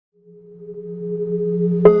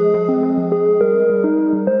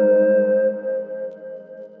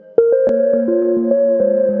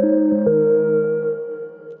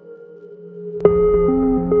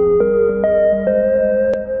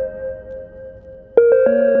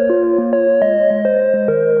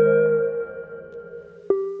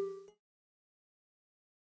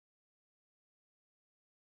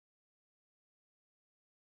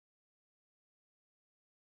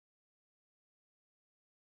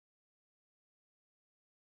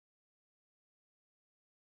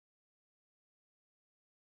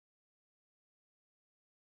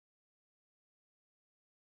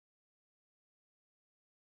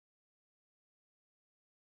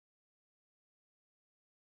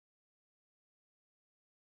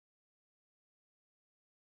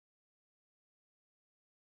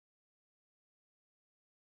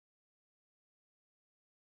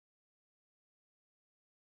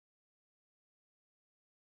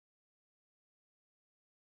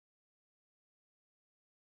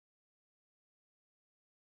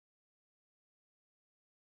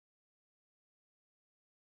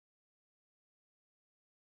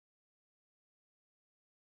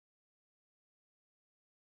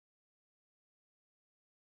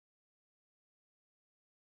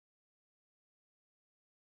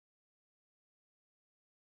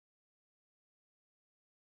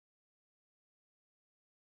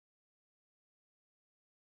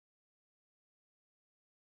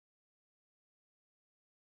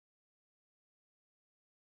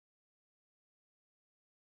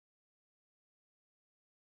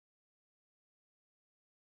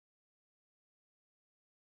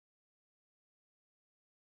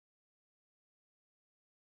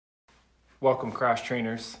Welcome, cross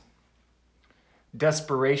trainers.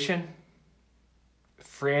 Desperation,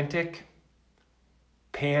 frantic,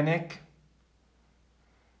 panic.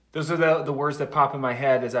 Those are the words that pop in my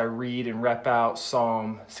head as I read and rep out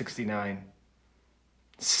Psalm 69.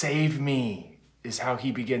 Save me is how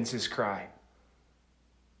he begins his cry.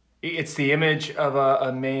 It's the image of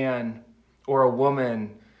a man or a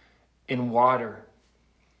woman in water.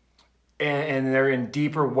 And they're in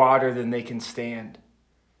deeper water than they can stand.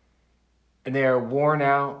 And they are worn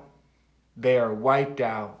out, they are wiped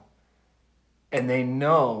out, and they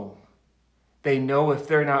know if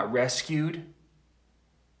they're not rescued,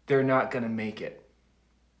 they're not going to make it.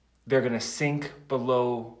 They're going to sink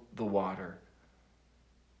below the water.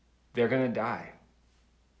 They're going to die.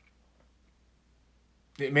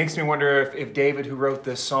 It makes me wonder if David, who wrote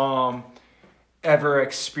this psalm, ever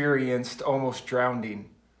experienced almost drowning,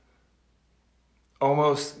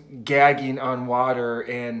 almost gagging on water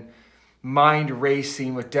and mind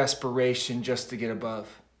racing with desperation just to get above.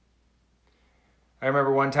 I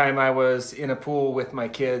remember one time I was in a pool with my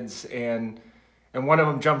kids and one of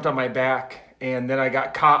them jumped on my back, and then I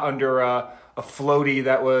got caught under a floaty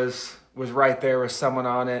that was right there with someone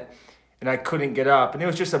on it, and I couldn't get up. And it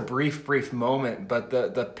was just a brief moment, but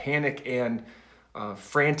the panic and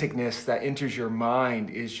franticness that enters your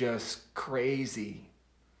mind is just crazy.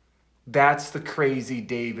 That's the crazy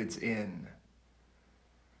David's in.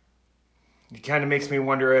 It kind of makes me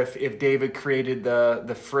wonder if David created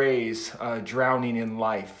the phrase, drowning in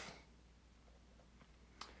life.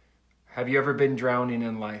 Have you ever been drowning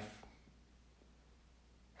in life?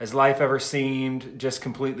 Has life ever seemed just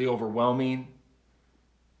completely overwhelming?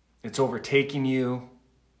 It's overtaking you,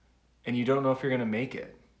 and you don't know if you're going to make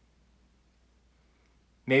it.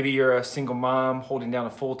 Maybe you're a single mom holding down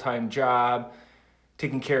a full-time job,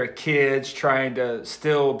 taking care of kids, trying to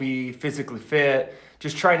still be physically fit,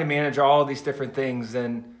 just trying to manage all these different things,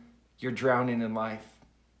 and you're drowning in life.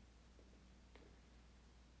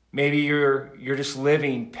 Maybe you're just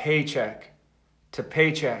living paycheck to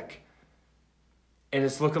paycheck, and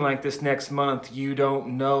it's looking like this next month you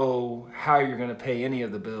don't know how you're going to pay any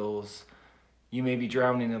of the bills. You may be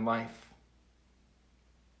drowning in life.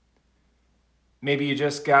 Maybe you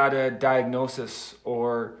just got a diagnosis,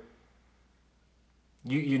 or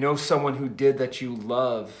you know someone who did that you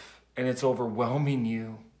love, and it's overwhelming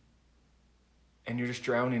you, and you're just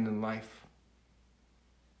drowning in life.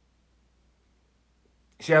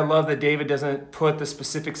 See, I love that David doesn't put the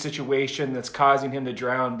specific situation that's causing him to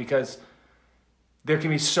drown, because there can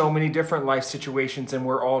be so many different life situations, and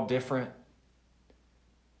we're all different.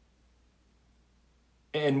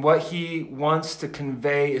 And what he wants to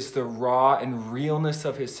convey is the raw and realness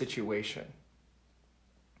of his situation.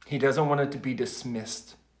 He doesn't want it to be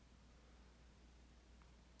dismissed.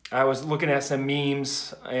 I was looking at some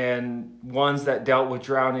memes and ones that dealt with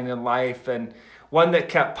drowning in life, and one that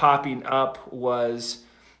kept popping up was,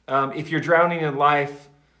 if you're drowning in life,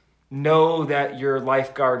 know that your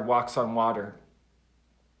lifeguard walks on water.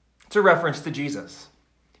 It's a reference to Jesus.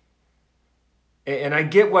 And I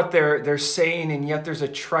get what they're saying, and yet there's a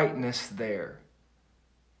triteness there.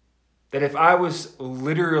 That if I was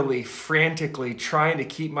literally, frantically trying to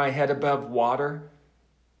keep my head above water,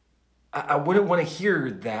 I wouldn't want to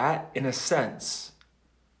hear that in a sense.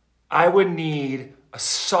 I would need a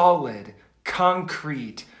solid,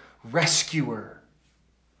 concrete rescuer.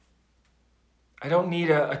 I don't need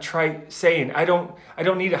a trite saying. I don't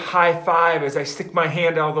need a high five as I stick my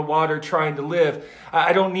hand out of the water trying to live.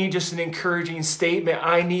 I don't need just an encouraging statement.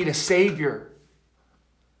 I need a Savior.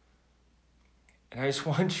 And I just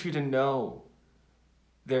want you to know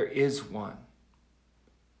there is one.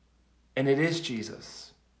 And it is Jesus.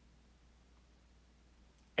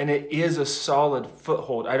 And it is a solid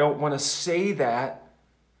foothold. I don't want to say that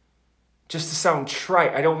just to sound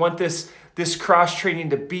trite. I don't want this cross training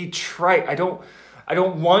to be trite. I don't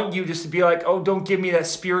want you just to be like, oh, don't give me that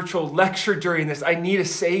spiritual lecture during this. I need a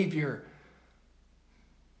Savior.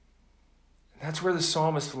 And that's where the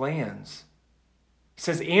psalmist lands. He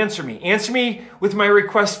says, answer me. Answer me with my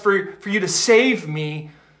request for you to save me,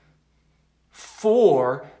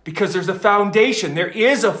 because there's a foundation. There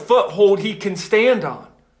is a foothold he can stand on.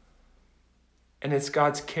 And it's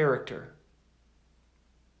God's character.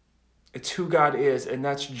 It's who God is, and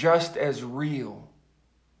that's just as real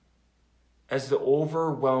as the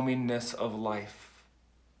overwhelmingness of life.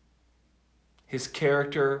 His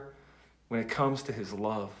character when it comes to his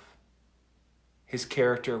love. His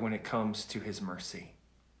character when it comes to his mercy.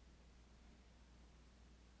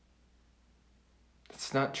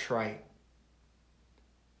 It's not trite.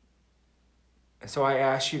 And so I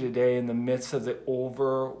ask you today, in the midst of the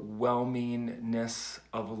overwhelmingness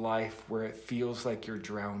of life where it feels like you're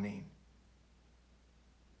drowning,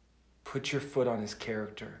 put your foot on his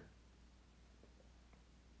character.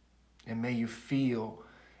 And may you feel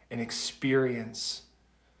and experience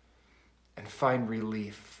and find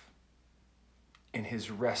relief in his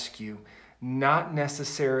rescue, not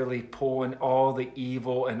necessarily pulling all the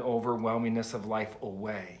evil and overwhelmingness of life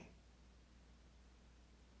away,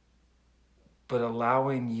 but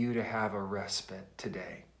allowing you to have a respite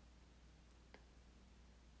today,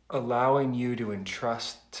 allowing you to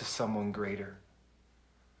entrust to someone greater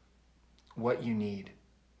what you need,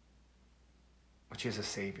 which is a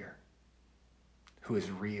Savior who is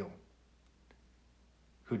real,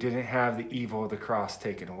 who didn't have the evil of the cross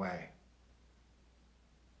taken away,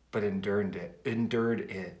 but endured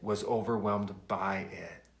it, was overwhelmed by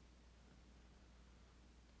it,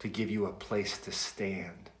 to give you a place to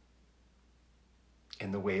stand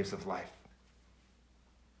in the waves of life.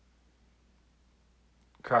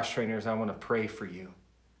 Cross trainers, I want to pray for you.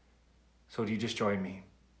 So would you just join me?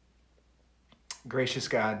 Gracious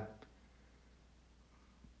God,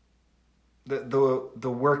 the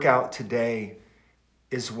workout today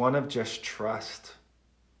is one of just trust.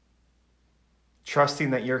 Trusting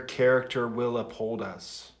that your character will uphold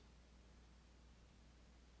us.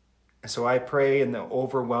 And so I pray in the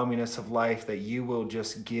overwhelmingness of life that you will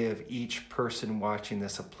just give each person watching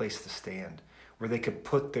this a place to stand where they could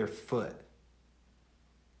put their foot,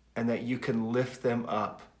 and that you can lift them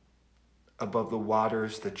up above the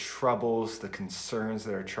waters, the troubles, the concerns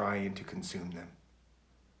that are trying to consume them.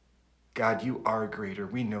 God, you are greater.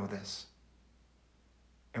 We know this.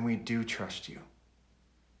 And we do trust you.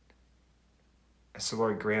 And so,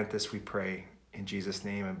 Lord, grant this, we pray, in Jesus'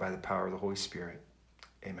 name and by the power of the Holy Spirit.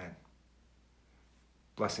 Amen.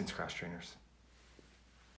 Blessings, cross trainers.